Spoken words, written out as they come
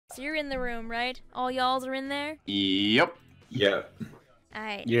So you're in the room, right? All y'alls are in there? Yep. Yeah.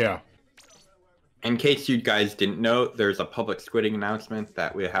 Alright. Yeah. In case you guys didn't know, there's a public squidding announcement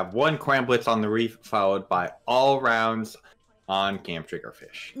that we have 1 Clam Blitz on the reef, followed by all rounds on Camp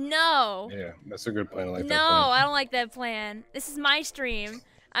Triggerfish. No. Yeah, that's a good plan. I like No, that plan. I don't like that plan. This is my stream.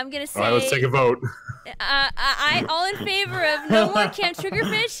 I'm gonna say. All right, let's take a vote. I all in favor of no more Camp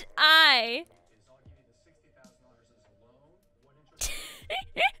Triggerfish. I.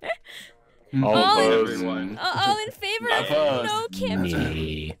 All in favor of no Camp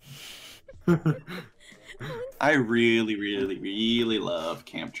Triggerfish. I really love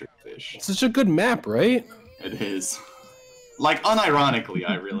Camp Triggerfish. It's such a good map, right? It is. Like, unironically,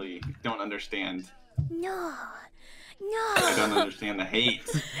 I really don't understand. No. I don't understand the hate.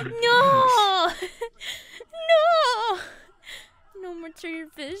 No. No. No more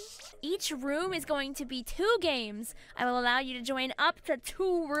Triggerfish. Each room is going to be 2 games. I will allow you to join up to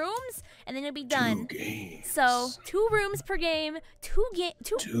 2 rooms, and then you'll be done. 2 games. So 2 rooms per game. 2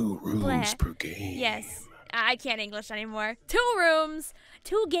 rooms per game. Yes. I can't English anymore. 2 rooms,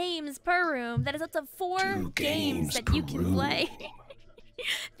 2 games per room. That is up to 4 games that you can play.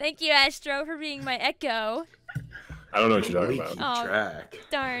 Thank you, Astro, for being my echo. I don't know what you're talking about. Oh, Track.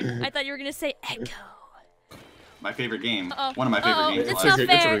 darn. I thought you were going to say echo. My favorite game. Uh-oh. One of my favorite games. It's alive. not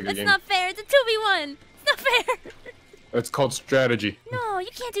It's a fair. really good That's game. not fair. It's a 2v1. It's not fair. It's called strategy. No, you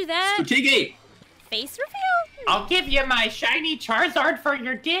can't do that. Strategy! Face reveal? I'll give you my shiny Charizard for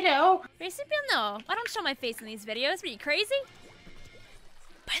your Ditto. Face reveal? No. I don't show my face in these videos. Are you crazy?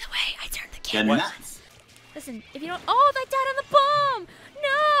 By the way, I turned the Yeah, camera. nuts. Listen, if you don't. Oh, that died on the bomb!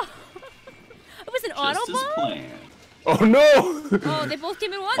 No! It was an auto Just as bomb? planned. Oh no! Oh, they both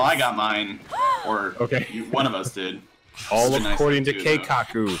came at once? Well, I got mine. Or Okay. one of us did. All Such a nice according to thing too, though.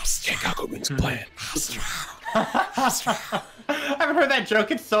 Keikaku. Keikaku means plan. I haven't heard that joke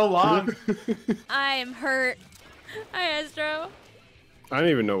in so long. I am hurt. Hi, Astro. I don't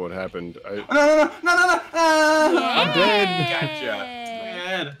even know what happened. No! I'm dead. Gotcha.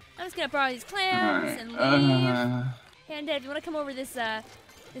 Bad. I'm just gonna borrow these clams Alright. and leave. Hey, Undead, if you wanna come over this bridge.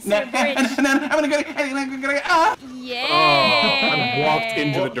 I'm gonna go. Yeah. Oh, I walked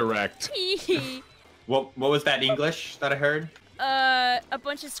into the direct. What was that English that I heard? A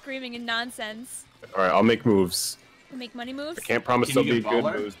bunch of screaming and nonsense. All right, I'll make moves. Make money moves. I can't promise Can they'll you be get good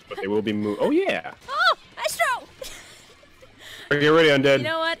baller? moves, but they will be moves. Oh yeah. Oh, Astro! Get ready, Undead. You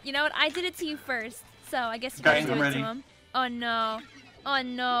know what? You know what? I did it to you first, so I guess you Okay, gotta do I'm it ready. to him. Oh no. Oh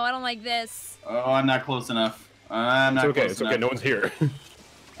no, I don't like this. Oh, I'm not close enough. I'm It's not okay. close It's enough. okay. No one's here.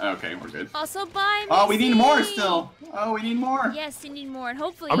 Okay, we're good. Also, bye. Oh, we need Missy. more still. Oh, we need more. Yes, you need more, and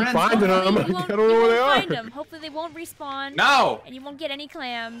hopefully I'm finding them. hopefully you I won't, don't know where they are. Find them. Hopefully they won't respawn. No. And you won't get any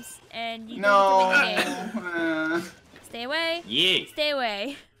clams, and you No. don't get to win the game. Stay away. Yeah. Stay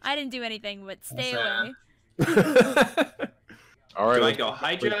away. I didn't do anything, but stay away. All right. Do I let's go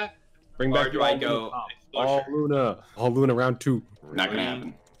Hydra? bring Or back do I go All Luna. All Luna round 2. Not gonna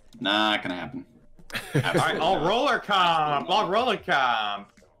happen. Not gonna happen. Alright, all roller comp. All roller comp.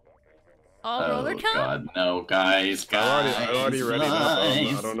 All roller comp? God, no, guys, I already read it up.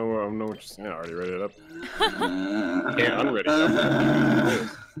 guys. I don't know what you're saying. I already read it up. Yeah, Can't unread it.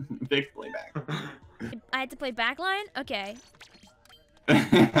 Big playback. I had to play backline? Okay.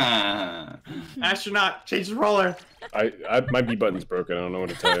 Astronaut, change the roller. My B button's broken. I don't know what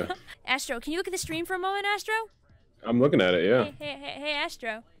to tell you. Astro, can you look at the stream for a moment, Astro? I'm looking at it. Yeah. Hey,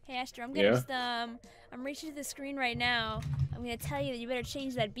 Astro. Hey, Astro, I'm gonna just, I'm reaching to the screen right now. I'm gonna tell you that you better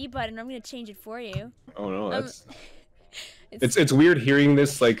change that B button, or I'm gonna change it for you. Oh no, that's. It's weird hearing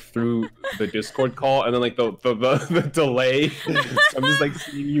this like through the Discord call and then like the delay. So I'm just like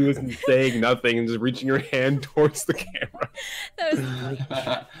seeing you and saying nothing and just reaching your hand towards the camera. That was...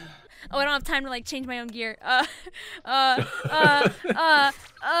 Oh, I don't have time to like change my own gear. Oh,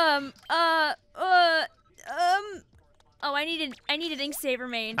 I needed Ink Saver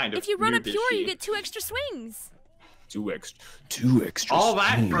main. Kind of If you run a weird is pure, she. you get 2 extra swings. Two extra. All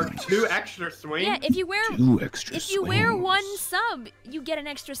that for swings. 2 extra swings? Yeah, if you wear 2 extra. if you wear 1 sub, you get an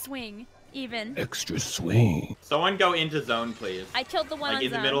extra swing. Even. extra swing. Someone go into zone, please. I killed the one Like on in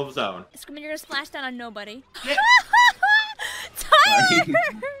the zone. middle of zone. Screaming, you're gonna splash down on nobody. Yeah. Tyler!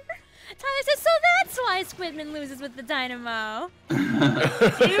 Tyler says, so that's why Squidman loses with the dynamo.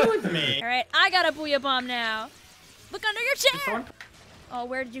 Excuse me. Alright, I got a booyah bomb now. Look under your chair! Someone- Oh,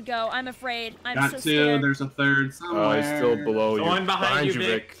 where did you go? I'm afraid. I'm Got so 2. scared. There's a third somewhere. He's still below you. Someone behind you,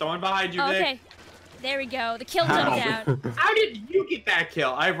 Vic. Someone behind you, Oh, Vic. okay. There we go. The kill How? jumped out. How did you get that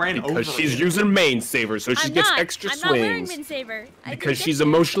kill? I ran over Because she's you. using main saver, so she I'm gets not. extra I'm not wearing swings. Min Saver. Because she's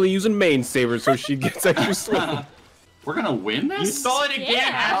emotionally using main saver, so she gets extra swings. We're gonna win this? You stole it again, Yeah.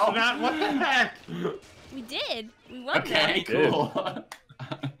 astronaut. What the heck? We did. We won Okay, that. cool.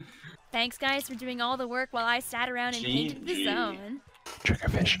 Thanks, guys, for doing all the work while I sat around and painted the GG. zone.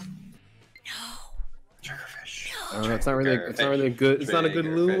 Triggerfish. No. Triggerfish. It's not really. It's not really good. It's not a good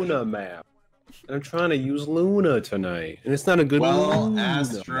Triggerfish. Luna map. And I'm trying to use Luna tonight, and it's not a good Well, Luna.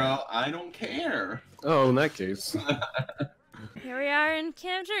 Astro, I don't care. Oh, in that case, Here we are in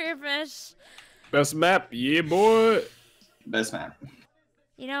Camp Triggerfish. best map, yeah, boy. Best map.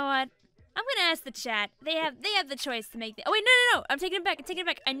 You know what? I'm gonna ask the chat. They have the choice to make the. Oh wait, no. I'm taking it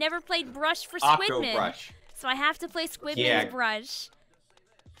back. I never played Brush for Squidman, Octobrush. so I have to play Squidman's Yeah. Brush.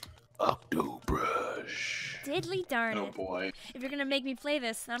 Octobrush. Diddly darn Oh it! boy. If you're gonna make me play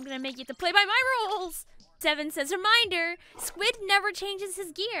this, I'm gonna make you to play by my rules. Seven says, reminder: Squid never changes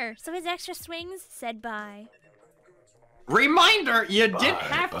his gear, so his extra swings said bye. Reminder, you didn't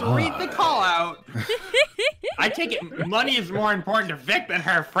have to read the bye. call out. I take it money is more important to Vic than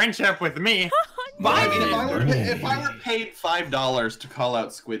her friendship with me. I mean, if I were paid $5 to call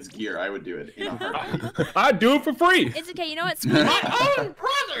out Squid's gear, I would do it in a heartbeat. I'd do it for free. It's okay. You know what, Squid? My own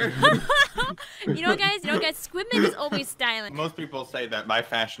brother. You know what, guys? Squidman is always styling. Most people say that my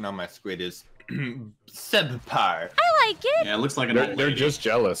fashion on my squid is subpar. I like it, Yeah, it looks like an They're, old they're lady. just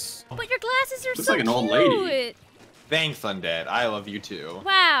jealous. but your glasses are Looks so like an cute. old lady. Thanks, Undead. I love you too.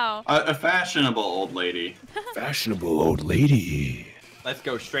 Wow. A fashionable old lady. Fashionable old lady. Let's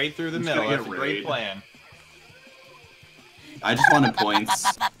go straight through the Just middle. gonna That's a get great raid. plan. I just wanted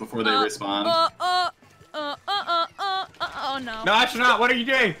points before they respawn. Oh no. No, Astronaut, what are you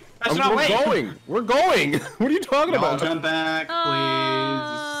doing? Astronaut, We're wait! going. We're going. What are you talking Y'all about? jump back,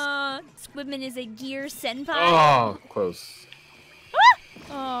 please. Squidman is a gear senpai. Oh, close.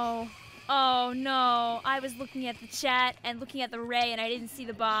 Oh no. I was looking at the chat and looking at the ray and I didn't see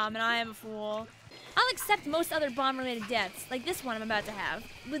the bomb and I am a fool. I'll accept most other bomb-related deaths, like this one I'm about to have.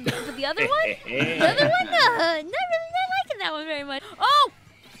 With the other one? The other one? Not liking that one very much. Oh!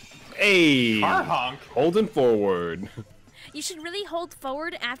 Hey. Car honk. Holding forward. You should really hold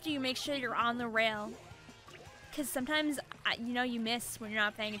forward after you make sure you're on the rail. Because sometimes, you miss when you're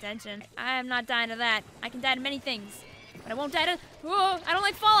not paying attention. I am not dying to that. I can die to many things. But I won't die to... Whoa, I don't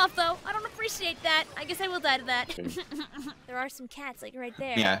like fall off, though. I don't appreciate that. I guess I will die to that. There are some cats, like, right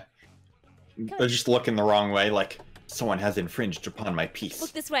there. Yeah. They're just looking the wrong way, like someone has infringed upon my peace.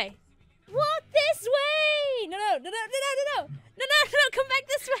 Look this way. Walk this way! No, come back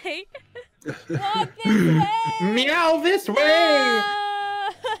this way! Walk this way! Meow this way!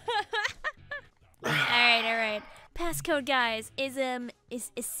 No! Alright. Passcode, guys, is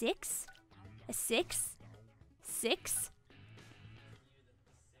 6? A 6? 6?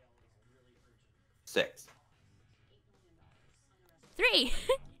 6. 3.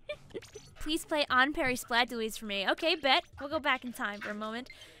 Please play on parry splat dualies for me. Okay, bet. We'll go back in time for a moment.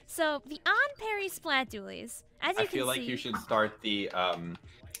 So, the on parry splat dualies, as you I can feel like see... you should start the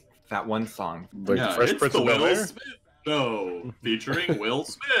that one song. Like Yeah, Fresh it's Prince the of Will Bel-Air? Smith Show, featuring Will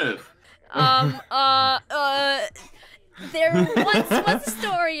Smith. There once was a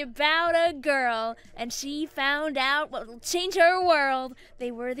story about a girl, and she found out what will change her world. They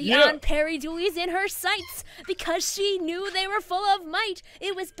were the Yeah. on-parry dualies in her sights, because she knew they were full of might.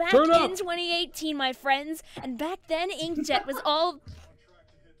 It was back Turn up. in 2018, my friends, and back then Inkjet was all...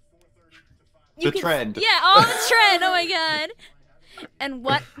 The trend. Yeah, all the trend, oh my god. And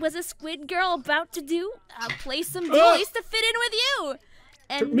what was a squid girl about to do? I'll play some dualies to fit in with you.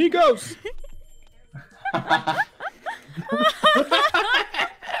 And Migos.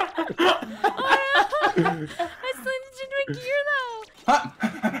 I slipped into a gear though.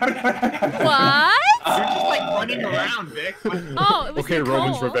 What? You're just like running around, Vic. Oh, it was Okay, Nicole.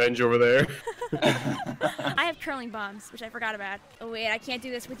 Roman's revenge over there. I have curling bombs, which I forgot about. Oh wait, I can't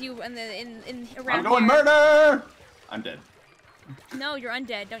do this with you in around I'm going here. murder! I'm dead. No, you're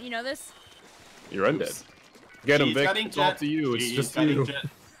undead. Don't you know this? You're undead. Get him, G's Vic. got It's all inkjet. to you. It's G's just got you. inkjet.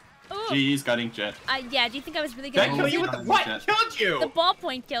 Oh, G's got inkjet. yeah. Do you think I was really Did I gonna kill use you it? with the what? Killed The you!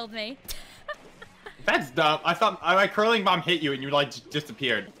 ballpoint killed me. That's dumb. I thought my curling bomb hit you and you like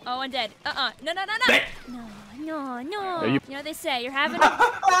disappeared. Oh, undead. No. Vic. No. Yeah, You you- know what they say. You're having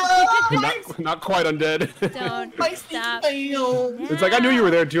a... Not quite undead. Don't stop. It's like I knew you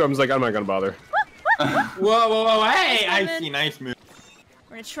were there too. I was like, I'm not gonna bother. Whoa, hey! I Simon. see, nice move.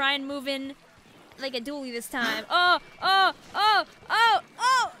 We're gonna try and move in like a dually this time. Oh!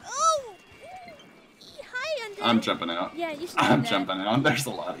 Hi, undead. I'm jumping out. Yeah, you should. I'm do that. jumping out. There's a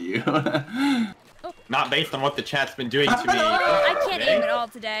lot of you. Oh, Not based on what the chat's been doing to me. I can't aim at all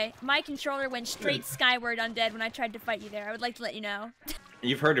today. My controller went straight skyward undead when I tried to fight you there. I would like to let you know.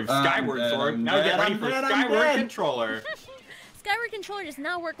 You've heard of Skyward Sword. Now get ready for Skyward Controller. Skyward Controller does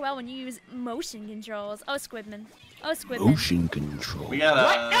not work well when you use motion controls. Oh, Squidman. Oh, Squidman. Motion control. We got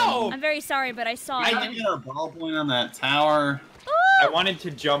What? No! I'm very sorry, but I saw I him. didn't get our ball point on that tower. I wanted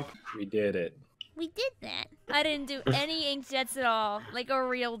to jump. We did it. We did that. I didn't do any inkjets at all. Like a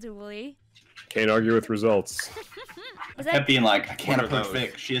real dually. Can't argue with results. Was Kept that being like, I can't What are approach those?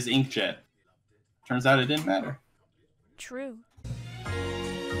 Vic. She has inkjet. Turns out it didn't matter. true?